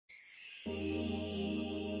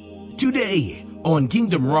Today on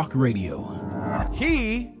Kingdom Rock Radio.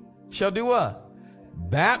 He shall do what?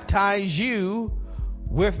 Baptize you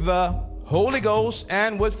with the Holy Ghost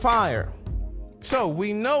and with fire. So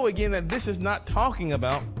we know again that this is not talking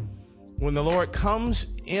about when the Lord comes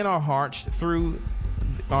in our hearts through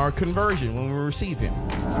our conversion, when we receive him.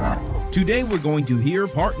 Today we're going to hear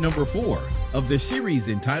part number 4 of the series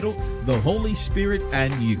entitled The Holy Spirit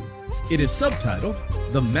and You. It is subtitled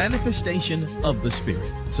The Manifestation of the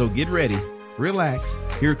Spirit. So get ready, relax,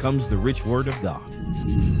 here comes the rich word of God.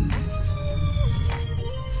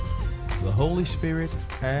 The Holy Spirit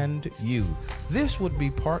and You. This would be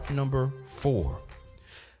part number 4.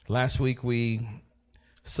 Last week we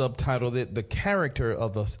subtitled it The Character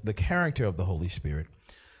of the Holy Spirit.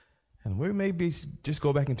 And we maybe just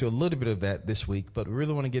go back into a little bit of that this week, but we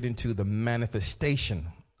really want to get into the manifestation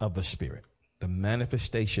of the Spirit. The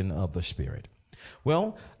manifestation of the Spirit.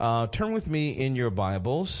 Well, turn with me in your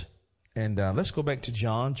Bibles, and let's go back to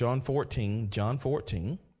John 14, John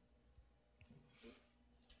the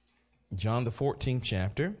 14th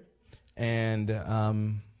chapter, and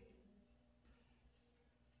we're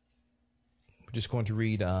just going to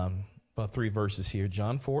read about 3 verses here.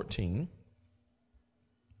 John 14.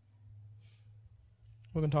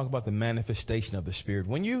 We're going to talk about the manifestation of the Spirit.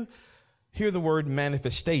 When you hear the word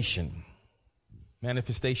manifestation,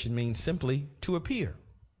 manifestation means simply to appear.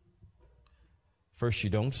 First you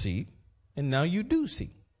don't see, and now you do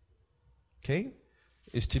see. Okay?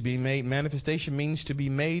 Is to be made, manifestation means to be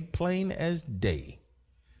made plain as day.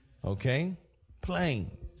 Okay?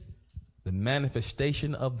 Plain. The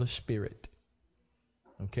manifestation of the Spirit.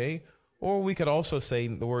 Okay? Or we could also say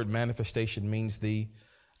the word manifestation means the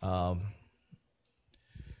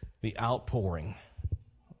outpouring,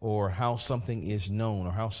 or how something is known,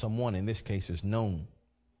 or how someone in this case is known.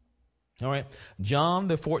 All right. John,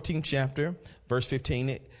 the 14th chapter, verse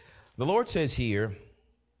 15. The Lord says here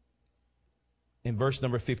in verse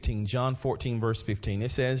number 15, John 14, verse 15, it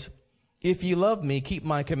says, "If ye love me, keep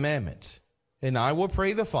my commandments, and I will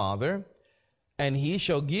pray the Father, and he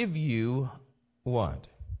shall give you" what?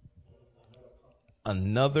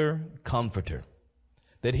 "Another comforter,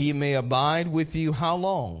 that he may abide with you" how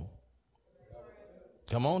long?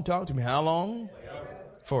 Come on, talk to me. How long?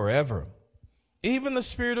 Forever. "Even the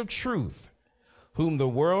Spirit of truth, whom the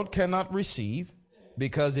world cannot receive,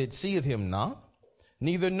 because it seeth him not,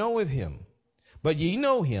 neither knoweth him. But ye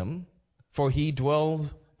know him, for he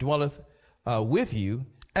dwelleth with you,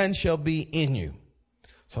 and shall be in you."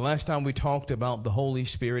 So last time we talked about the Holy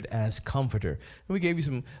Spirit as comforter. And we gave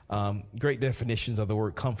you some great definitions of the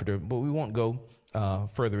word comforter, but we won't go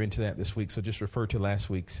further into that this week. So just refer to last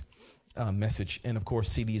week's message. And of course,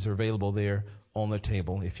 CDs are available there on the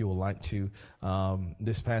table if you would like to.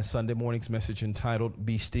 This past Sunday morning's message entitled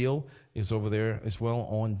 "Be Still" is over there as well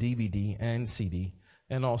on DVD and CD.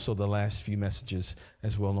 And also the last few messages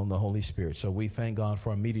as well on the Holy Spirit. So we thank God for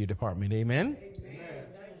our media department. Amen. Amen.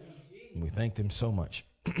 We thank them so much.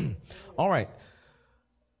 All right.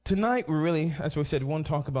 Tonight, we really, as we said, we want to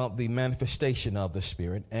talk about the manifestation of the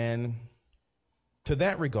Spirit. And to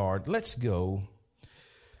that regard, let's go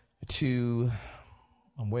to,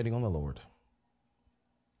 I'm waiting on the Lord.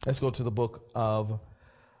 Let's go to the book of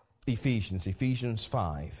Ephesians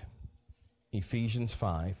 5. Ephesians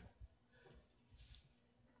 5.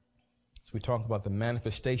 So we talk about the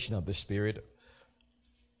manifestation of the Spirit,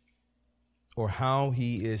 or how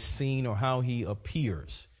he is seen, or how he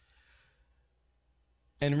appears.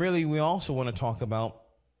 And really, we also want to talk about,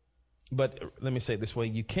 but let me say it this way,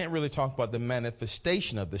 you can't really talk about the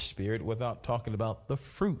manifestation of the Spirit without talking about the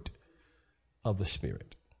fruit of the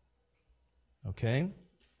Spirit. Okay?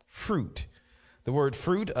 Fruit. The word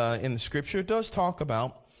fruit in the scripture does talk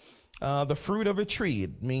about the fruit of a tree.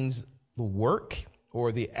 It means the work,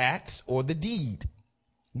 or the acts, or the deed,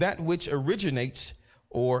 that which originates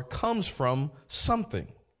or comes from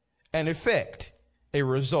something, an effect, a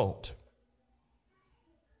result.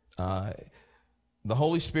 The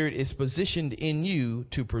Holy Spirit is positioned in you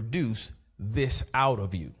to produce this out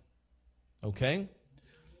of you. Okay?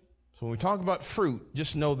 So when we talk about fruit,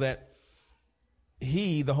 just know that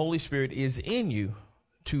the Holy Spirit, is in you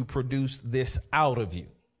to produce this out of you.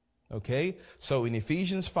 Okay? So in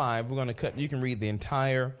Ephesians 5, we're going to you can read the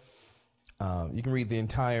entire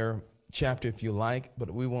chapter if you like,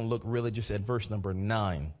 but we won't look really just at verse number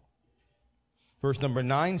 9. Verse number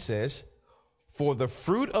 9 says, "For the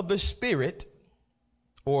fruit of the Spirit,"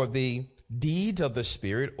 or the deeds of the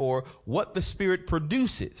Spirit, or what the Spirit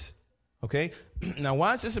produces. Okay? Now,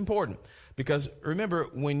 why is this important? Because remember,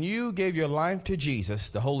 when you gave your life to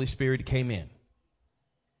Jesus, the Holy Spirit came in.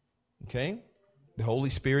 Okay? The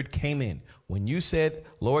Holy Spirit came in. When you said,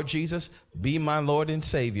 Lord Jesus, be my Lord and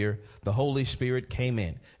Savior, the Holy Spirit came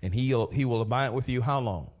in. And he will abide with you how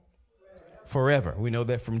long? Forever. We know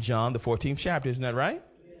that from John, the 14th chapter. Isn't that right?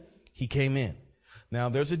 He came in. Now,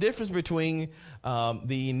 there's a difference between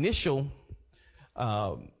the initial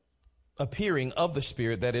appearing of the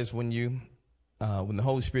Spirit. That is when the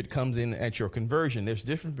Holy Spirit comes in at your conversion. There's a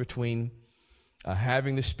difference between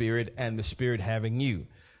having the Spirit and the Spirit having you.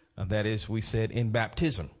 That is, we said in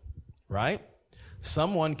baptism, right?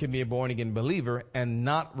 Someone can be a born again believer and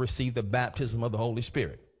not receive the baptism of the Holy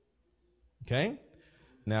Spirit. Okay?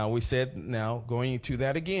 Now, we said, now going to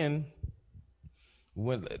that again,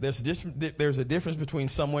 when there's a difference between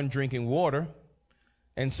someone drinking water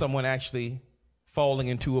and someone actually falling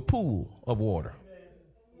into a pool of water.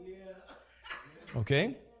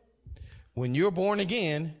 Okay? When you're born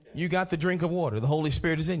again, you got the drink of water. The Holy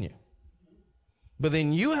Spirit is in you. But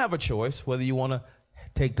then you have a choice whether you want to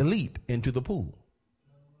take the leap into the pool.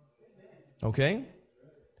 Okay?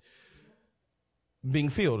 Being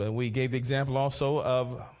filled. And we gave the example also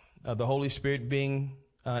of the Holy Spirit being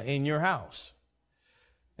in your house.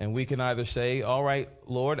 And we can either say, all right,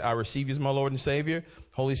 Lord, I receive you as my Lord and Savior.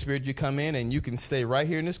 Holy Spirit, you come in and you can stay right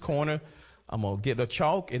here in this corner. I'm going to get a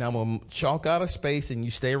chalk and I'm going to chalk out a space and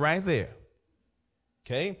you stay right there.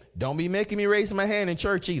 Okay? Don't be making me raise my hand in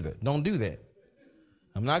church either. Don't do that.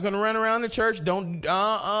 I'm not going to run around the church. Don't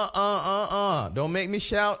make me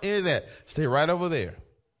shout any of that. Stay right over there.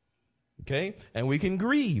 Okay? And we can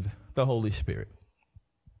grieve the Holy Spirit.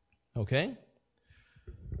 Okay?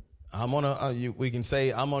 We can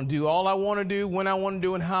say, I'm going to do all I want to do, when I want to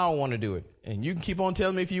do, and how I want to do it. And you can keep on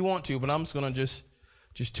telling me if you want to, but I'm just going to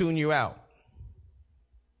just tune you out.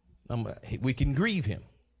 We can grieve him.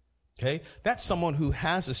 Okay? That's someone who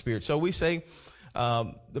has a spirit. So we say,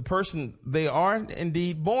 the person, they are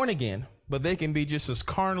indeed born again, but they can be just as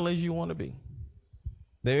carnal as you want to be.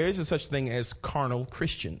 There is a such thing as carnal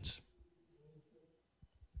Christians.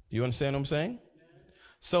 You understand what I'm saying?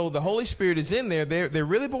 So the Holy Spirit is in there. They're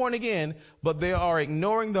really born again, but they are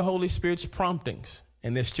ignoring the Holy Spirit's promptings,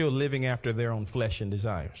 and they're still living after their own flesh and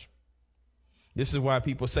desires. This is why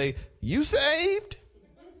people say, you saved?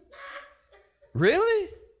 Really?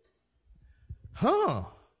 Huh?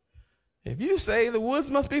 If you say, the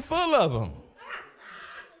woods must be full of them.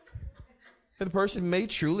 The person may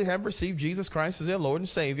truly have received Jesus Christ as their Lord and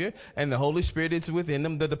Savior, and the Holy Spirit is within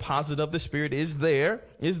them. The deposit of the Spirit is there,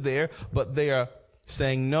 but they are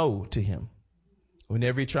saying no to him.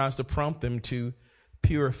 Whenever he tries to prompt them to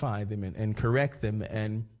purify them and correct them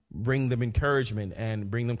and bring them encouragement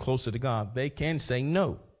and bring them closer to God, they can say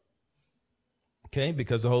no. Okay,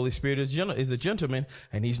 because the Holy Spirit is a gentleman,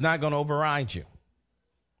 and he's not going to override you.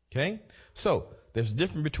 Okay, so there's a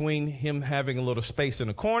difference between him having a little space in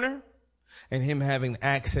a corner and him having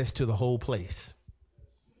access to the whole place.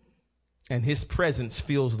 And his presence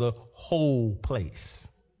fills the whole place.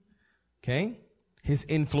 Okay, his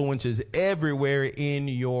influence is everywhere in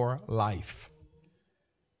your life.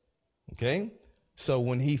 Okay, so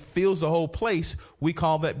when he fills the whole place, we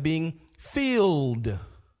call that being filled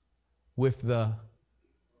with the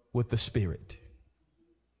Spirit.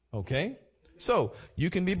 Okay? So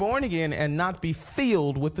you can be born again and not be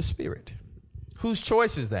filled with the Spirit. Whose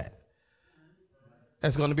choice is that?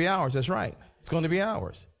 That's going to be ours. That's right. It's going to be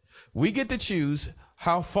ours. We get to choose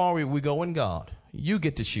how far we go in God. You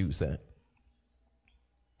get to choose that.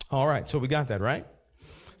 All right. So we got that, right?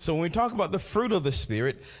 So when we talk about the fruit of the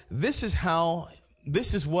Spirit, this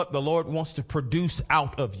is what the Lord wants to produce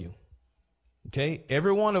out of you. Okay.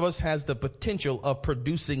 Every one of us has the potential of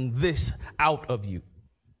producing this out of you.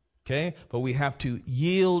 Okay. But we have to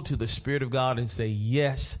yield to the Spirit of God and say,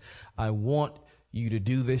 yes, I want you to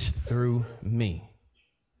do this through me.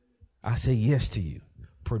 I say yes to you.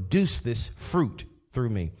 Produce this fruit through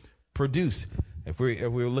me. Produce. If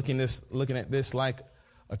we're looking at this like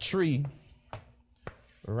a tree,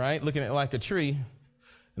 right? Looking at it like a tree.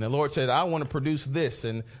 And the Lord said, I want to produce this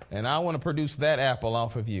and I want to produce that apple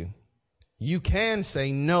off of you. You can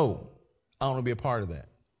say, no, I don't want to be a part of that.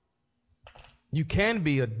 You can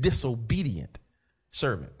be a disobedient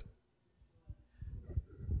servant.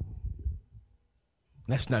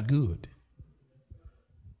 That's not good.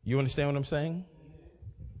 You understand what I'm saying?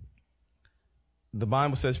 The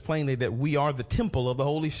Bible says plainly that we are the temple of the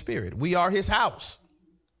Holy Spirit. We are his house.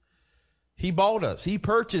 He bought us. He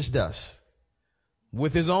purchased us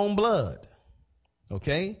with his own blood.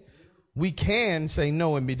 Okay? We can say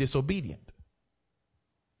no and be disobedient.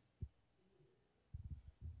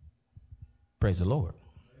 Praise the Lord.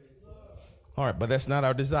 All right, but that's not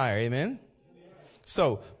our desire. Amen?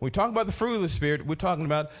 So when we talk about the fruit of the Spirit, we're talking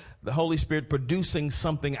about the Holy Spirit producing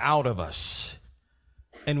something out of us.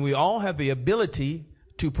 And we all have the ability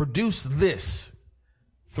to produce this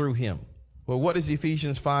through him. Well, what does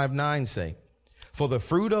Ephesians 5:9 say? For the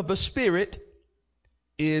fruit of the Spirit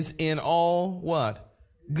is in all what?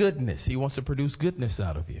 Goodness. He wants to produce goodness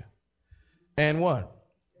out of you. And what?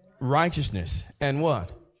 Righteousness. And what?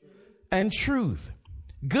 And truth.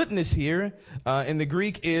 Goodness here in the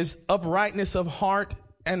Greek is uprightness of heart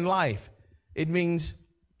and life. It means,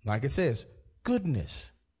 like it says,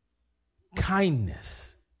 goodness,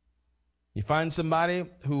 kindness. You find somebody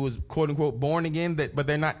who was quote unquote born again, but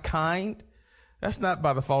they're not kind. That's not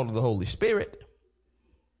by the fault of the Holy Spirit.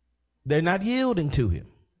 They're not yielding to him.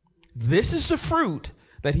 This is the fruit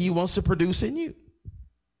that he wants to produce in you.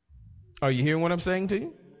 Are you hearing what I'm saying to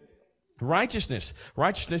you? Righteousness.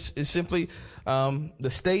 Righteousness is simply the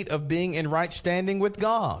state of being in right standing with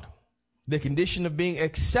God, the condition of being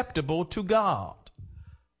acceptable to God.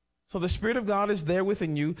 So the Spirit of God is there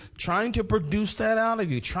within you, trying to produce that out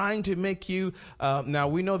of you, trying to make you. Now,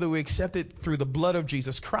 we know that we accept it through the blood of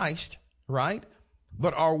Jesus Christ, right?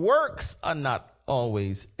 But our works are not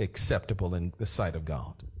always acceptable in the sight of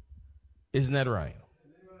God. Isn't that right?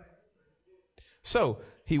 So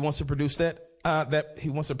he wants to produce that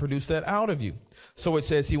out of you. So it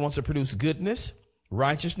says he wants to produce goodness,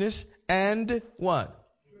 righteousness, and what?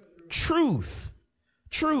 Truth.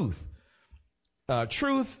 Truth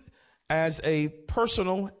as a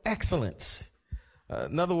personal excellence.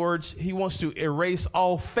 In other words, he wants to erase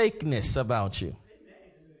all fakeness about you,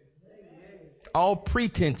 all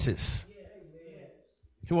pretenses.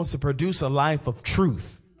 He wants to produce a life of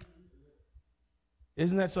truth.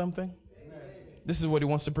 Isn't that something? This is what he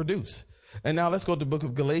wants to produce. And now let's go to the book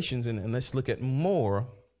of Galatians and let's look at more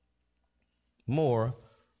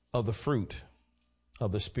of the fruit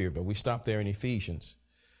of the Spirit. But we stop there in Ephesians.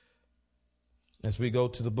 As we go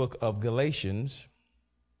to the book of Galatians,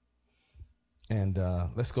 and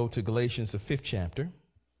let's go to Galatians, the 5th chapter.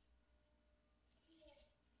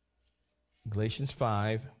 Galatians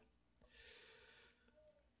 5.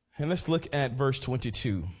 And let's look at verse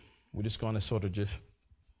 22. We're just going to sort of just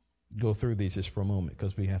go through these just for a moment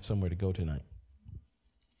because we have somewhere to go tonight.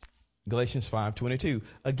 Galatians 5:22.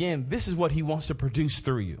 Again, this is what he wants to produce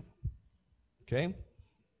through you. Okay?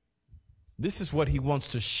 This is what he wants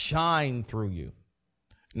to shine through you.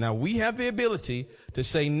 Now, we have the ability to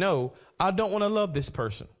say, no, I don't want to love this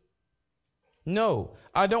person. No,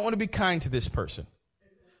 I don't want to be kind to this person.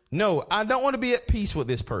 No, I don't want to be at peace with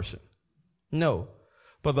this person. No.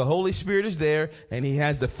 But the Holy Spirit is there, and he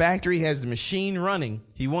has the factory, he has the machine running.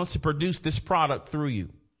 He wants to produce this product through you.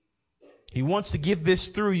 He wants to give this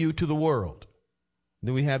through you to the world.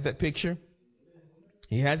 Do we have that picture?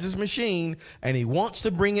 He has his machine, and he wants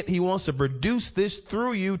to bring it. He wants to produce this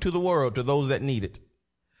through you to the world, to those that need it.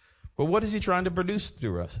 But what is he trying to produce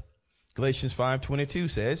through us? Galatians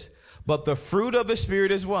 5:22 says, but the fruit of the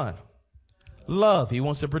Spirit is what? Love. He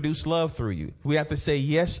wants to produce love through you. We have to say,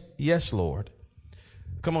 yes, yes, Lord.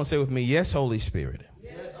 Come on, say with me, yes, Holy Spirit.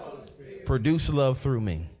 Yes, Holy Spirit. Produce love through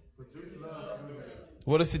me. Produce love through me.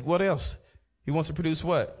 What is it? What else? He wants to produce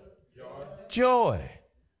what? Joy.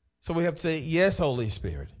 So we have to say, yes, Holy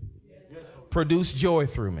Spirit. Yes. Produce joy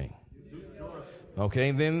through me.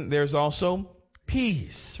 Okay, then there's also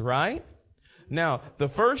peace, right? Now, the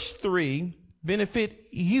first three benefit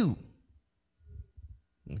you.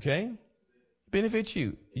 Okay? Benefit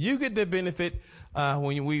you. You get the benefit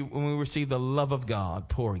when we receive the love of God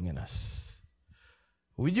pouring in us.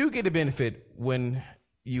 Well, you get the benefit when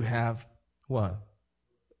you have what?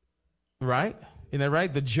 Right? Isn't that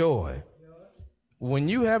right? The joy. When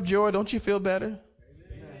you have joy, don't you feel better?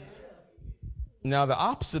 Amen. Now, the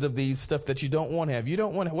opposite of these stuff that you don't want to have. You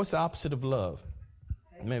don't want to. What's the opposite of love?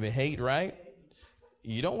 Maybe hate, right?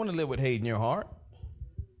 You don't want to live with hate in your heart.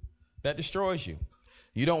 That destroys you.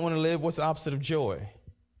 You don't want to live. What's the opposite of joy?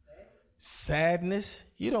 Sadness.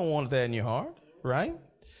 You don't want that in your heart, right?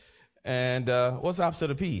 And what's the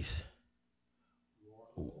opposite of peace?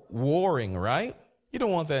 Warring, right? You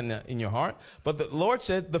don't want that in your heart. But the Lord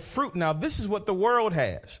said the fruit. Now, this is what the world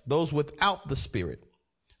has, those without the Spirit.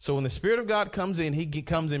 So when the Spirit of God comes in, he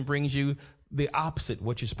comes and brings you the opposite,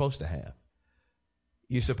 what you're supposed to have.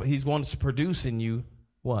 He's wanting to produce in you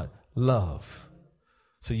what? Love.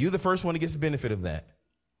 So you're the first one that gets the benefit of that.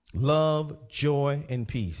 Love, joy, and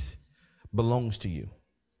peace belongs to you.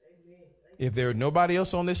 If there are nobody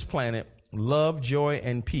else on this planet, love, joy,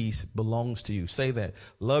 and peace belongs to you. Say that.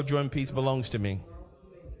 Love, joy, and peace belongs to me.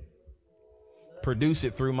 Produce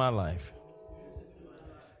it through my life.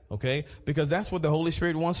 Okay? Because that's what the Holy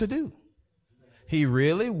Spirit wants to do. He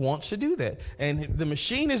really wants to do that. And the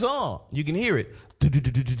machine is on. You can hear it.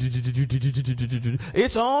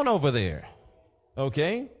 It's on over there.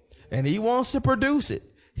 Okay? And he wants to produce it.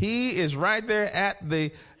 He is right there at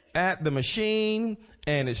the machine,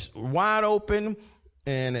 and it's wide open.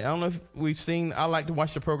 And I don't know if we've seen, I like to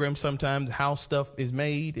watch the program sometimes, how stuff is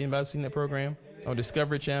made. Anybody seen that program on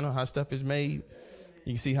Discovery Channel, how stuff is made?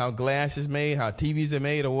 You can see how glass is made, how TVs are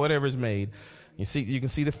made, or whatever is made. You can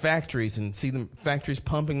see the factories and see the factories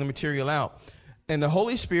pumping the material out. And the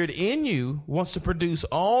Holy Spirit in you wants to produce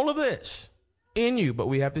all of this in you, but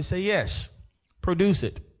we have to say yes. Produce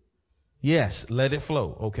it. Yes, let it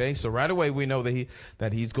flow. Okay, so right away we know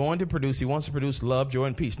that he's going to produce. He wants to produce love, joy,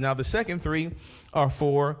 and peace. Now the second three are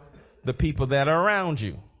for the people that are around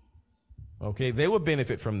you. Okay, they will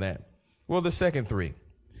benefit from that. Well, the second three: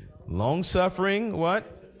 long suffering,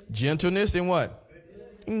 what? Gentleness, and what?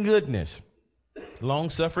 And goodness.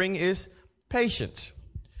 Long suffering is patience.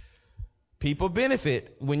 People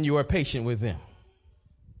benefit when you are patient with them.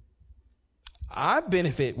 I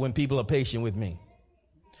benefit when people are patient with me.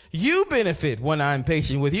 You benefit when I'm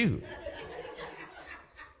patient with you.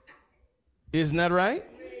 Isn't that right?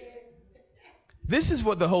 This is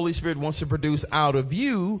what the Holy Spirit wants to produce out of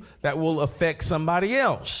you that will affect somebody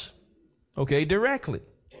else. Okay, directly.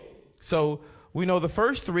 So we know the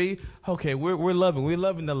first three. Okay, we're loving. We're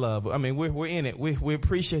loving the love. I mean, we're in it. We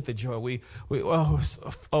appreciate the joy.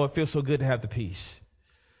 It feels so good to have the peace.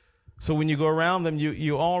 So when you go around them,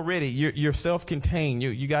 you're self-contained.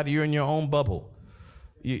 You're in your own bubble.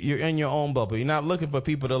 You're in your own bubble. You're not looking for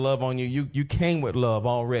people to love on you. You came with love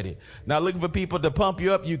already. Not looking for people to pump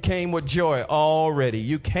you up. You came with joy already.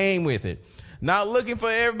 You came with it. Not looking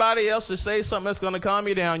for everybody else to say something that's going to calm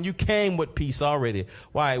you down. You came with peace already.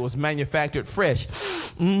 Why? It was manufactured fresh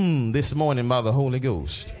this morning by the Holy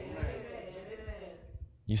Ghost.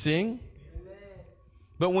 You see?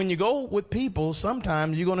 But when you go with people,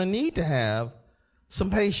 sometimes you're going to need to have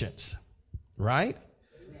some patience. Right?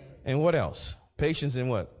 And what else? Patience and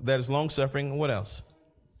what? That is long suffering. What else?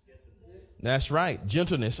 That's right.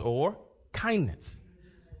 Gentleness or kindness.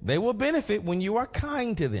 They will benefit when you are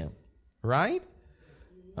kind to them. Right?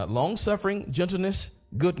 Long suffering, gentleness,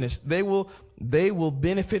 goodness. They will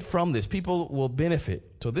benefit from this. People will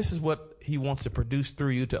benefit. So this is what he wants to produce through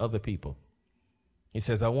you to other people. He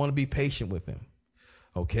says, I want to be patient with them.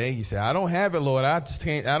 Okay. You say, I don't have it, Lord. I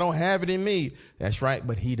don't have it in me. That's right.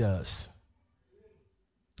 But he does.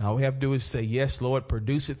 All we have to do is say, yes, Lord,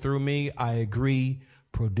 produce it through me. I agree.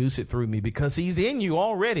 Produce it through me, because he's in you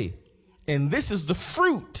already. And this is the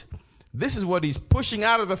fruit. This is what he's pushing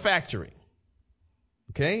out of the factory.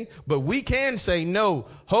 Okay. But we can say, no,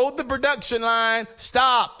 hold the production line.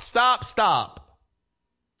 Stop.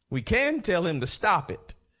 We can tell him to stop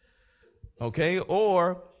it. Okay.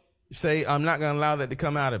 Or say, I'm not going to allow that to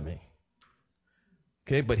come out of me.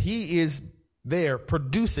 Okay. But he is there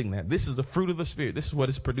producing that. This is the fruit of the Spirit. This is what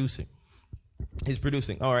it's producing. He's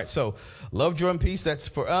producing. All right. So love, joy, and peace. That's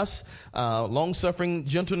for us. Long suffering,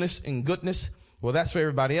 gentleness, and goodness. Well, that's for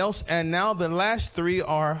everybody else. And now the last three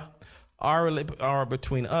are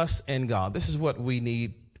between us and God. This is what we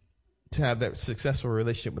need to have that successful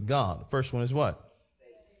relationship with God. The first one is what?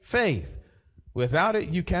 Faith. Without it,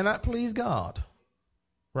 you cannot please God.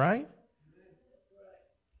 Right?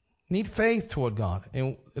 Need faith toward God.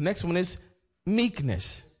 And the next one is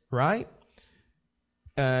meekness, right?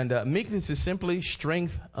 And meekness is simply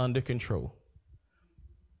strength under control.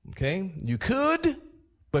 Okay? You could,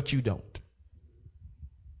 but you don't.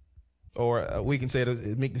 Or we can say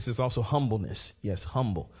that meekness is also humbleness. Yes,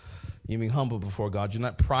 humble. You mean humble before God. You're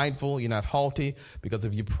not prideful. You're not haughty. Because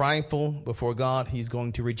if you're prideful before God, he's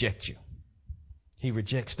going to reject you. He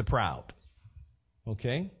rejects the proud.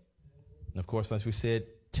 Okay? And of course, as we said,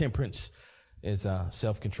 temperance is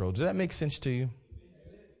self-control. Does that make sense to you?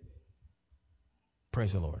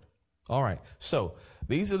 Praise the Lord. All right. So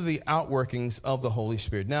these are the outworkings of the Holy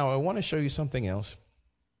Spirit. Now, I want to show you something else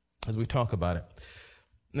as we talk about it.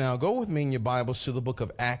 Now, go with me in your Bibles to the book of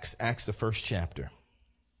Acts, Acts the first chapter.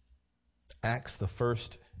 Acts the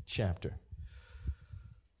first chapter.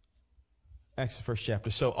 Acts the first chapter.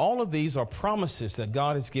 So all of these are promises that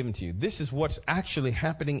God has given to you. This is what's actually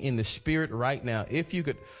happening in the Spirit right now. If you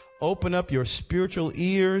could open up your spiritual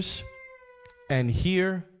ears and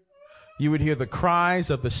hear, you would hear the cries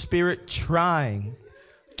of the Spirit trying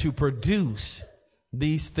to produce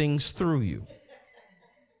these things through you.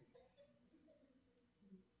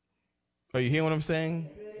 Are you hearing what I'm saying?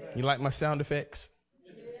 You like my sound effects?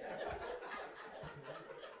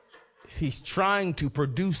 He's trying to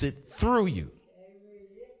produce it through you.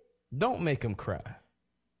 Don't make him cry.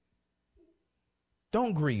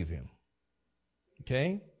 Don't grieve him.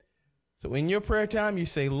 Okay. So in your prayer time, you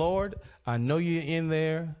say, Lord, I know you're in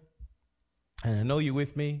there and I know you're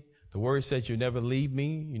with me. The word says you'll never leave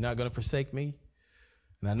me. You're not going to forsake me.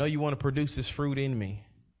 And I know you want to produce this fruit in me.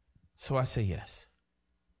 So I say yes.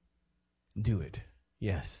 Do it.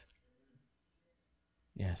 Yes.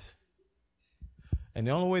 Yes. And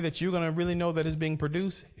the only way that you're going to really know that it's being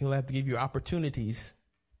produced, he'll have to give you opportunities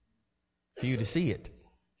for you to see it.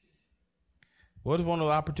 What does one of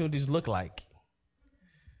those opportunities look like?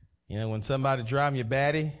 You know, when somebody driving you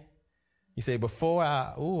batty, you say,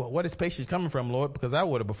 what is patience coming from, Lord? Because I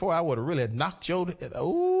would have really knocked your,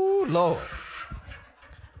 Lord.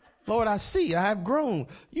 Lord, I see, I have grown.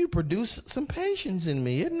 You produce some patience in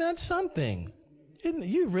me. Isn't that something?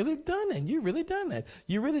 You've really done it. You've really done that.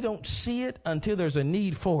 You really don't see it until there's a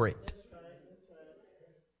need for it.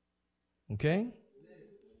 Okay?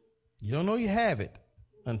 You don't know you have it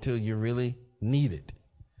until you really need it.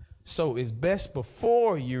 So it's best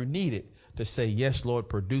before you need it to say, yes, Lord,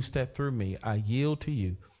 produce that through me. I yield to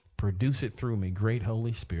you. Produce it through me. Great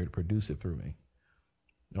Holy Spirit, produce it through me.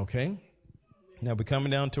 Okay? Now we're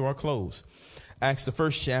coming down to our close. Acts the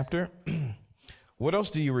 1st chapter. What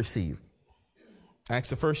else do you receive?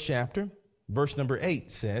 Acts the 1st chapter, verse number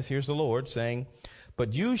 8 says, here's the Lord saying,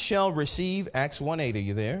 but you shall receive, Acts 1:8, are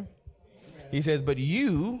you there? Amen. He says, but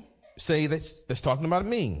you say, that's talking about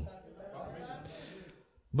me.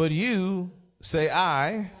 But you say,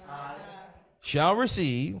 I shall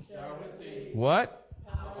receive what?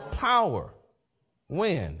 Power.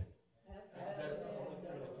 When?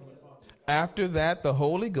 After that, the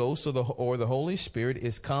Holy Ghost or the Holy Spirit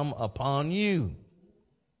is come upon you.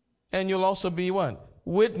 And you'll also be what?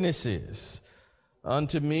 Witnesses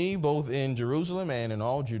unto me, both in Jerusalem and in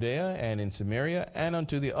all Judea and in Samaria and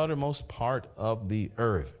unto the uttermost part of the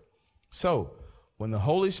earth. So when the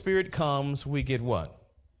Holy Spirit comes, we get what?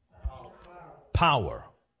 Power.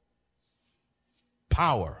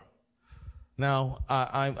 Power. Now,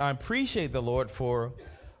 I appreciate the Lord for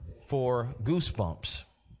goosebumps.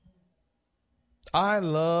 I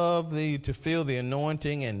love to feel the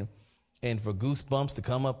anointing and for goosebumps to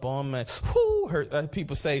come up on me.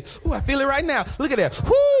 People say, I feel it right now. Look at that.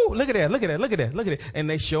 Look at that. Look at that. Look at that. Look at it. And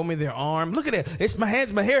they show me their arm. Look at that. It's my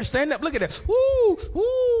hands, my hair. Stand up. Look at that.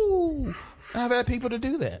 I've had people to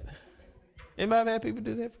do that. Anybody had people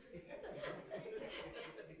do that?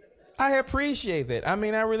 I appreciate that. I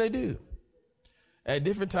mean, I really do. At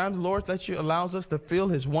different times, the Lord allows us to feel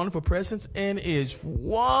his wonderful presence, and it's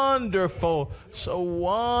wonderful. So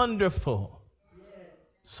wonderful.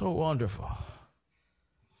 So wonderful.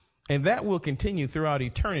 And that will continue throughout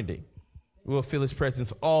eternity. We'll feel his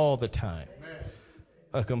presence all the time.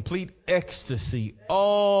 A complete ecstasy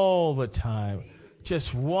all the time.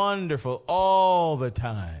 Just wonderful all the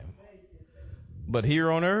time. But here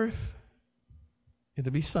on earth,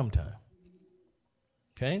 it'll be sometime.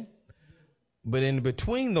 Okay? But in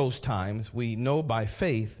between those times, we know by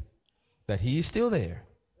faith that he is still there.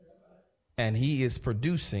 And he is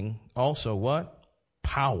producing also what?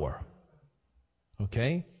 Power.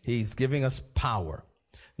 Okay? He's giving us power.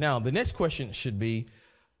 Now, the next question should be,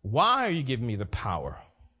 why are you giving me the power?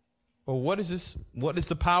 Or what is this? What does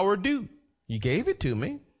the power do? You gave it to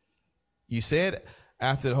me. You said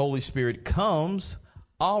after the Holy Spirit comes,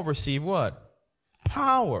 I'll receive what?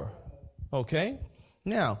 Power. Okay?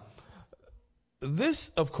 Now, this,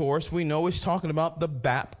 of course, we know is talking about the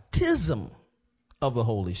baptism of the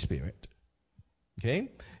Holy Spirit. Okay?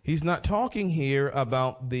 He's not talking here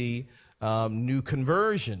about the new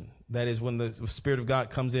conversion. That is when the Spirit of God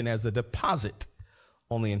comes in as a deposit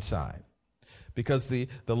on the inside. Because the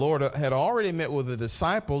Lord had already met with the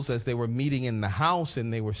disciples as they were meeting in the house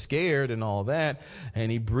and they were scared and all that.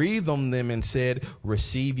 And he breathed on them and said,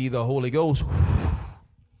 receive ye the Holy Ghost.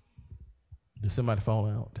 Did somebody fall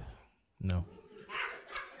out? No.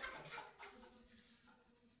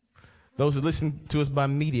 Those who listen to us by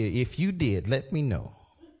media, if you did, let me know.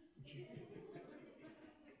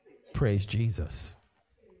 Praise Jesus.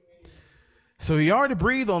 So he already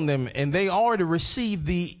breathed on them, and they already received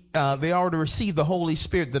the Holy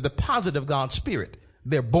Spirit, the deposit of God's Spirit.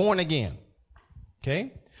 They're born again.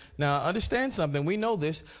 Okay? Now understand something. We know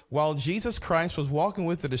this. While Jesus Christ was walking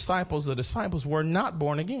with the disciples were not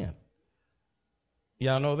born again.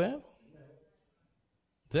 Y'all know that?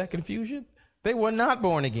 Is that confusion? They were not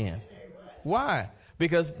born again. Why?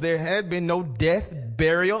 Because there had been no death,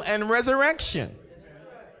 burial, and resurrection.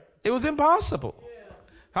 It was impossible.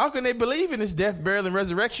 How can they believe in his death, burial, and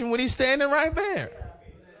resurrection when he's standing right there?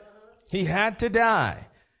 He had to die,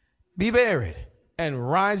 be buried, and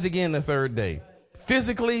rise again the third day.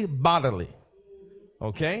 Physically, bodily.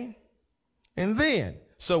 Okay? And then,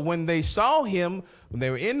 So when they saw him, when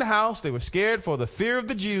they were in the house, they were scared for the fear of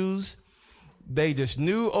the Jews. They just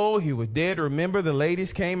knew, oh, he was dead. Remember, the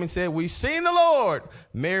ladies came and said, we've seen the Lord.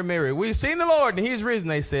 Mary, Mary, we've seen the Lord, and he's risen.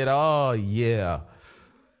 They said, oh, yeah.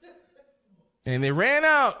 And they ran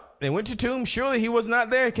out. They went to the tomb. Surely he was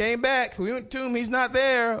not there. Came back. We went to the tomb. He's not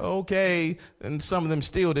there. Okay. And some of them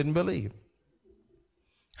still didn't believe.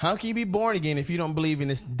 How can you be born again if you don't believe in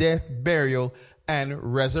his death, burial,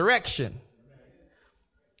 and resurrection?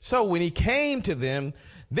 So when he came to them,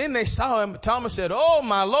 then they saw him. Thomas said, oh,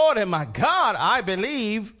 my Lord and my God, I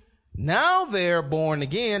believe. Now they're born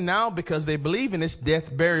again. Now because they believe in his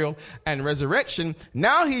death, burial, and resurrection.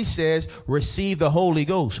 Now he says, receive the Holy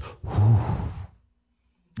Ghost. Whew.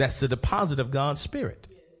 That's the deposit of God's Spirit.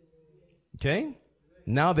 Okay.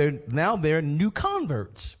 Now they're new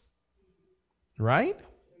converts. Right?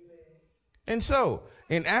 And so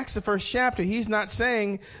in Acts, the first chapter, he's not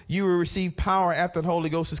saying you will receive power after the Holy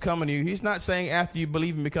Ghost is coming to you. He's not saying after you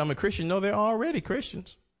believe and become a Christian. No, they're already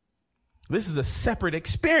Christians. This is a separate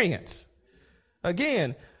experience.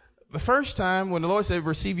 Again, the first time when the Lord said,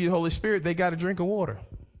 receive you the Holy Spirit, they got a drink of water.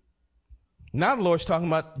 Now the Lord's talking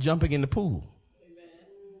about jumping in the pool.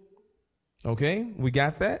 Okay, we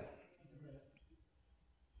got that?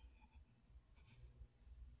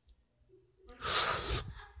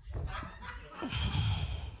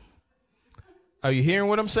 Are you hearing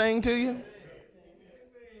what I'm saying to you?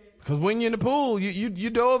 Because when you're in the pool, you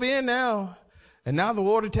dove in now. And now the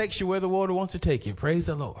water takes you where the water wants to take you. Praise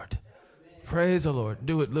the Lord. Praise the Lord.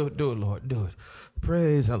 Do it, Lord. Do it, Lord. Do it.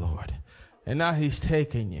 Praise the Lord. And now he's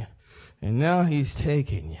taking you. And now he's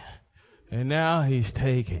taking you. And now he's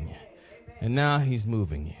taking you. And now he's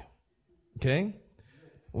moving you. Okay?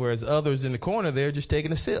 Whereas others in the corner, they're just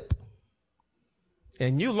taking a sip.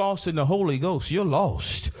 And you lost in the Holy Ghost. You're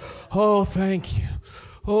lost. Oh, thank you.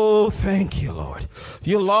 Oh, thank you, Lord.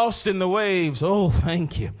 You're lost in the waves. Oh,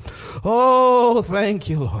 thank you. Oh, thank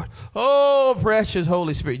you, Lord. Oh, precious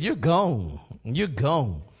Holy Spirit. You're gone. You're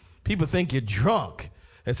gone. People think you're drunk.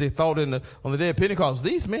 As they thought on the day of Pentecost,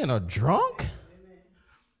 these men are drunk?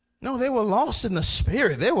 No, they were lost in the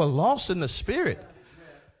Spirit. They were lost in the Spirit.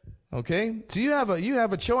 Okay? So you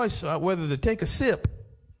have a choice whether to take a sip.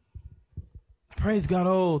 Praise God.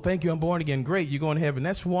 Oh, thank you. I'm born again. Great. You're going to heaven.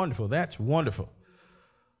 That's wonderful. That's wonderful.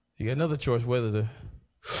 You got another choice whether to,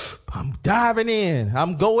 I'm diving in.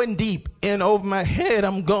 I'm going deep in over my head.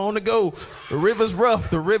 I'm going to go. The river's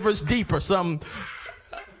rough. The river's deep or something.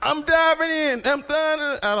 I'm diving in. I'm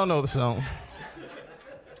done. I don't know the song.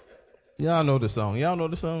 Y'all know the song. Y'all know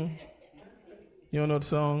the song? You don't know the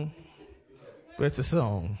song? But it's a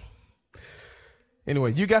song.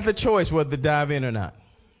 Anyway, you got the choice whether to dive in or not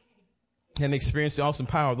and experience the awesome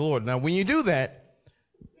power of the Lord. Now, when you do that,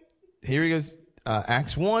 here he is.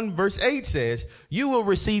 Acts 1 verse 8 says, you will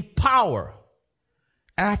receive power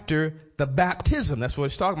after the baptism. That's what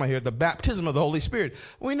it's talking about here. The baptism of the Holy Spirit.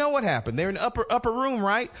 We know what happened. They're in the upper room,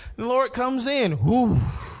 right? The Lord comes in. Whoo.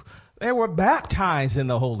 They were baptized in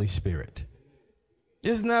the Holy Spirit.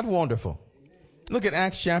 Isn't that wonderful? Look at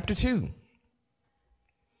Acts chapter 2.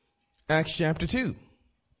 Acts chapter 2.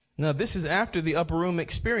 Now, this is after the upper room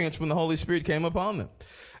experience when the Holy Spirit came upon them.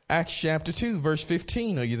 Acts chapter 2, verse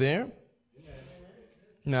 15. Are you there?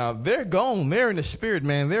 Now, they're gone. They're in the Spirit,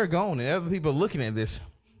 man. They're gone. And other people are looking at this.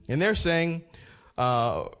 And they're saying,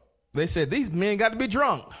 they said, these men got to be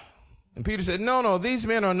drunk. And Peter said, no, these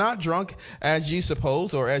men are not drunk as ye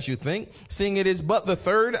suppose or as you think, seeing it is but the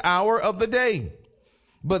third hour of the day.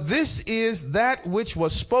 But this is that which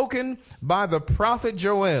was spoken by the prophet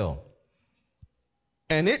Joel.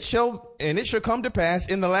 And it shall come to pass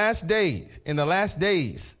in the last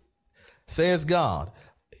days, says God,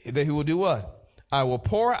 that he will do what? I will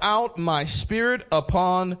pour out my Spirit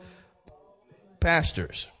upon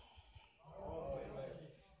pastors,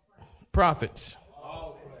 prophets,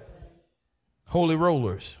 holy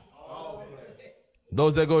rollers,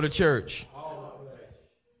 those that go to church.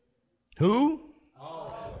 Who?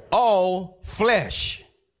 All flesh.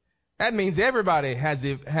 That means everybody has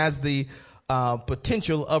the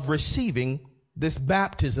potential of receiving this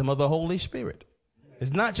baptism of the Holy Spirit.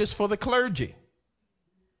 It's not just for the clergy.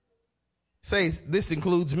 Says, this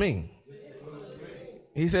includes me.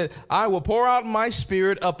 He said, I will pour out my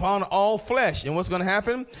Spirit upon all flesh. And what's going to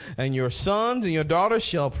happen? And your sons and your daughters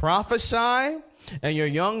shall prophesy, and your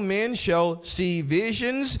young men shall see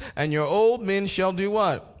visions, and your old men shall do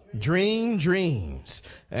what? Dream dreams.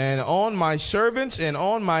 And on my servants and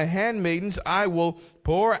on my handmaidens I will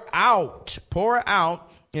pour out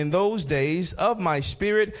in those days of my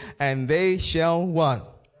Spirit, and they shall what?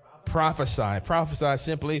 Prophesy. Prophesy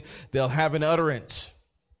simply, they'll have an utterance.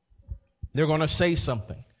 They're going to say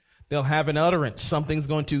something. They'll have an utterance. Something's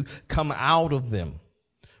going to come out of them.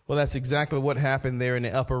 Well, that's exactly what happened there in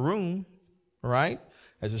the upper room, right?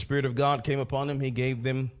 As the Spirit of God came upon them, he gave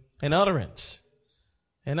them an utterance.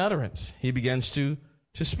 An utterance. He begins to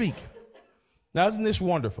speak. Now, isn't this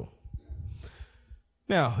wonderful?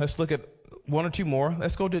 Now, let's look at one or two more.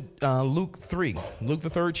 Let's go to Luke 3, Luke the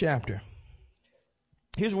 3rd chapter.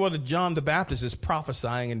 Here's what John the Baptist is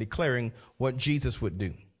prophesying and declaring what Jesus would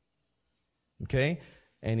do. Okay?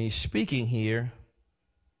 And he's speaking here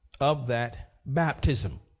of that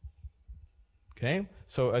baptism. Okay?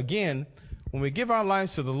 So again, when we give our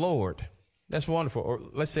lives to the Lord, that's wonderful. Or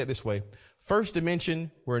let's say it this way. First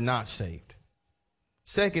dimension, we're not saved.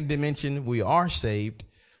 Second dimension, we are saved,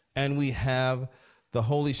 and we have the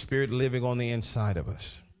Holy Spirit living on the inside of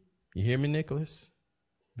us. You hear me, Nicholas?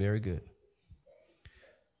 Very good.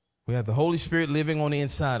 We have the Holy Spirit living on the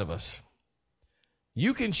inside of us.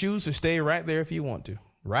 You can choose to stay right there if you want to.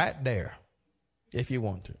 Right there, if you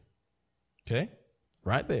want to. Okay?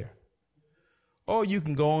 Right there. Or you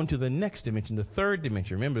can go on to the next dimension, the third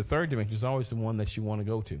dimension. Remember, the third dimension is always the one that you want to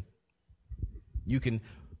go to. You can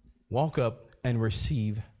walk up and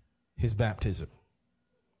receive his baptism.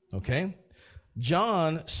 Okay?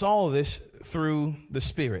 John saw this through the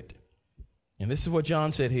Spirit. And this is what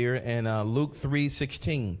John said here in Luke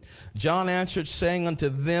 3:16. John answered, saying unto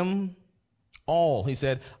them all, he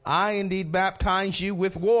said, I indeed baptize you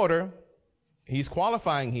with water. He's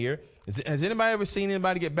qualifying here. Has anybody ever seen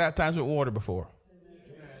anybody get baptized with water before?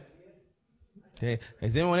 Okay.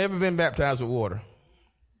 Has anyone ever been baptized with water?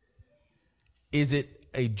 Is it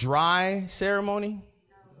a dry ceremony?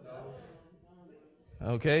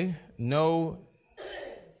 Okay. No.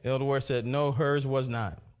 Elder Ward said, no, hers was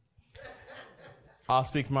not. I'll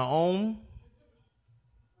speak for my own.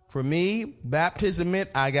 For me, baptism meant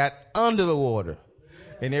I got under the water.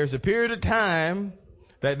 And there's a period of time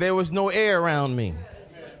that there was no air around me.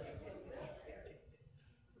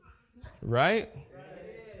 Right?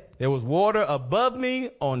 There was water above me,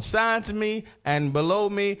 on sides of me, and below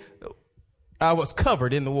me. I was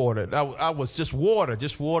covered in the water. I was just water,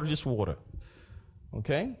 just water, just water.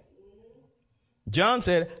 Okay? John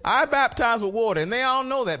said, I baptize with water. And they all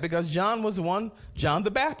know that because John was the one, John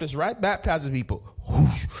the Baptist, right? Baptizing people.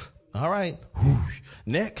 Whoosh. All right. Whoosh.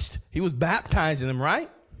 Next, he was baptizing them, right?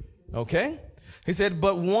 Okay. He said,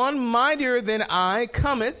 but one mightier than I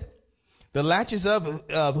cometh, the latches of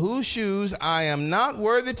whose shoes I am not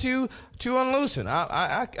worthy to unloosen.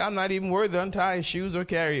 I'm not even worthy to untie his shoes or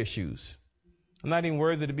carry his shoes. I'm not even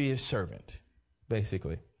worthy to be his servant,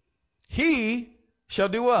 basically. He shall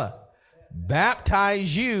do what?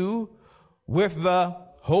 Baptize you with the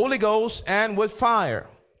Holy Ghost and with fire.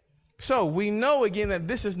 So we know again that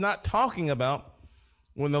this is not talking about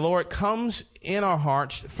when the Lord comes in our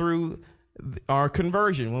hearts through our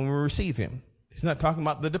conversion, when we receive him. He's not talking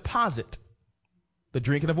about the deposit, the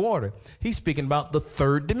drinking of water. He's speaking about the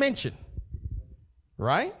third dimension,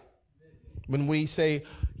 right? When we say,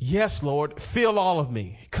 yes, Lord, fill all of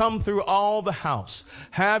me. Come through all the house.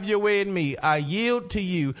 Have your way in me. I yield to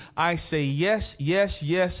you. I say, yes, yes,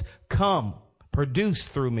 yes. Come, produce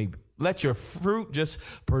through me. Let your fruit just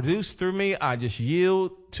produce through me. I just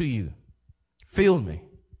yield to you. Fill me.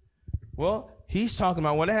 Well, he's talking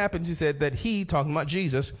about what happens. He said that he, talking about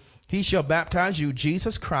Jesus, he shall baptize you.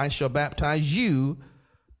 Jesus Christ shall baptize you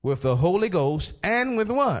with the Holy Ghost and with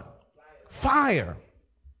what? Fire.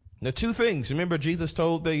 The two things. Remember, Jesus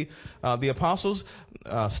told the apostles,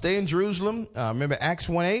 stay in Jerusalem. Remember Acts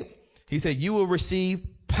 1:8. He said, you will receive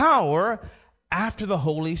power after the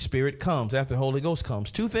Holy Spirit comes, after the Holy Ghost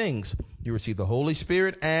comes. Two things. You receive the Holy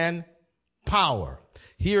Spirit and power.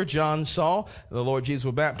 Here, John saw the Lord Jesus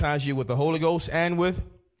will baptize you with the Holy Ghost and with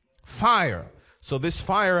fire. So this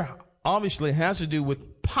fire obviously has to do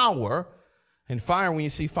with power. And fire, when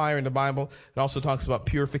you see fire in the Bible, it also talks about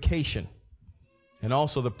purification. And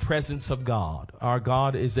also the presence of God. Our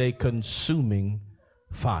God is a consuming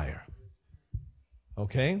fire.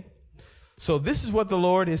 Okay? So this is what the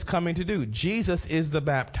Lord is coming to do. Jesus is the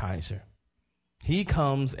baptizer. He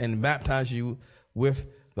comes and baptizes you with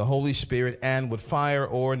the Holy Spirit and with fire.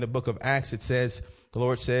 Or in the book of Acts, it says, the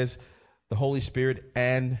Lord says, the Holy Spirit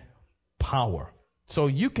and power. So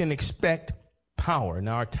you can expect power.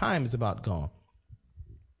 Now our time is about gone.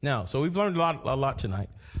 Now, so we've learned a lot tonight.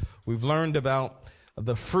 We've learned about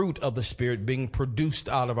the fruit of the Spirit being produced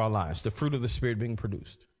out of our lives. The fruit of the Spirit being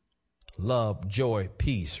produced. Love, joy,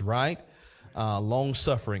 peace, right? Long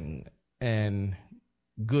suffering and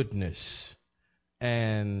goodness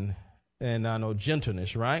and I know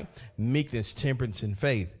gentleness, right? Meekness, temperance, and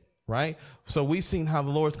faith. right? So we've seen how the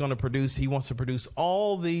Lord's going to produce. He wants to produce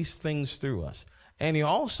all these things through us. And he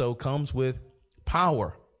also comes with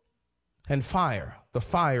power and fire, the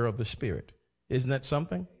fire of the Spirit. Isn't that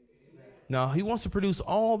something? Now, he wants to produce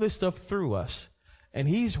all this stuff through us, and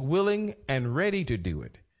he's willing and ready to do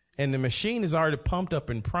it. And the machine is already pumped up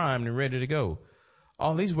and primed and ready to go.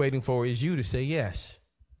 All he's waiting for is you to say yes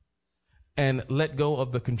and let go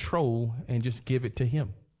of the control and just give it to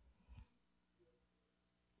him.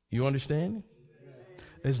 You understand?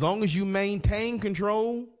 As long as you maintain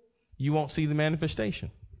control, you won't see the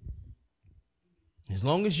manifestation. As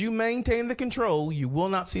long as you maintain the control, you will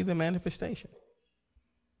not see the manifestation.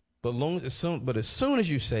 But as soon as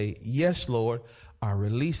you say, yes, Lord, I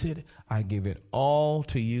release it, I give it all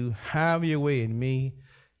to you, have your way in me,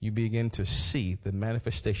 you begin to see the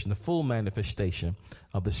manifestation, the full manifestation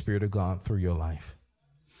of the Spirit of God through your life.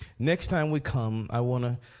 Next time we come, I want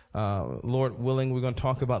to, Lord willing, we're going to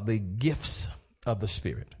talk about the gifts of the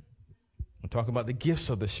Spirit. We'll talk about the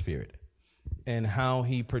gifts of the Spirit and how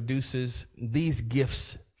he produces these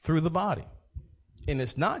gifts through the body. And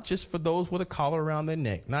it's not just for those with a collar around their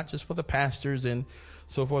neck, not just for the pastors and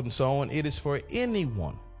so forth and so on. It is for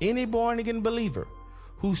anyone, any born again believer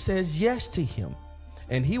who says yes to him,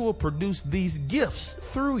 and he will produce these gifts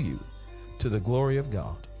through you to the glory of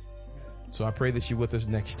God. So I pray that you're with us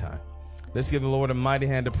next time. Let's give the Lord a mighty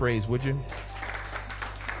hand of praise, would you?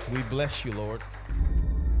 We bless you, Lord.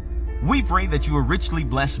 We pray that you are richly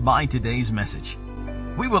blessed by today's message.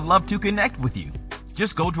 We would love to connect with you.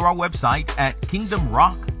 Just go to our website at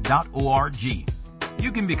kingdomrock.org.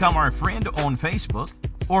 You can become our friend on Facebook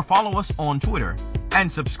or follow us on Twitter and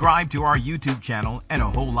subscribe to our YouTube channel and a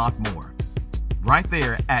whole lot more. Right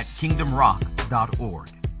there at kingdomrock.org.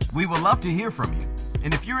 We would love to hear from you.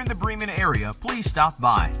 And if you're in the Bremen area, please stop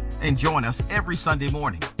by and join us every Sunday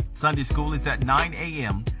morning. Sunday school is at 9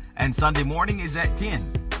 a.m. and Sunday morning is at 10.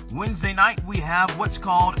 Wednesday night, we have what's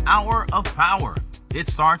called Hour of Power. It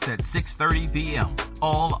starts at 6:30 p.m.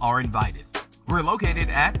 All are invited. We're located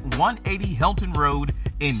at 180 Helton Road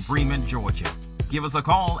in Bremen, Georgia. Give us a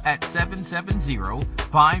call at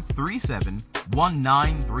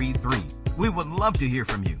 770-537-1933. We would love to hear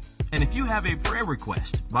from you. And if you have a prayer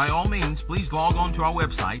request, by all means, please log on to our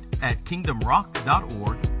website at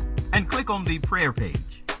kingdomrock.org and click on the prayer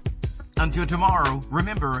page. Until tomorrow,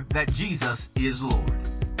 remember that Jesus is Lord.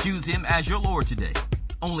 Choose him as your Lord today.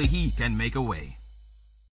 Only he can make a way.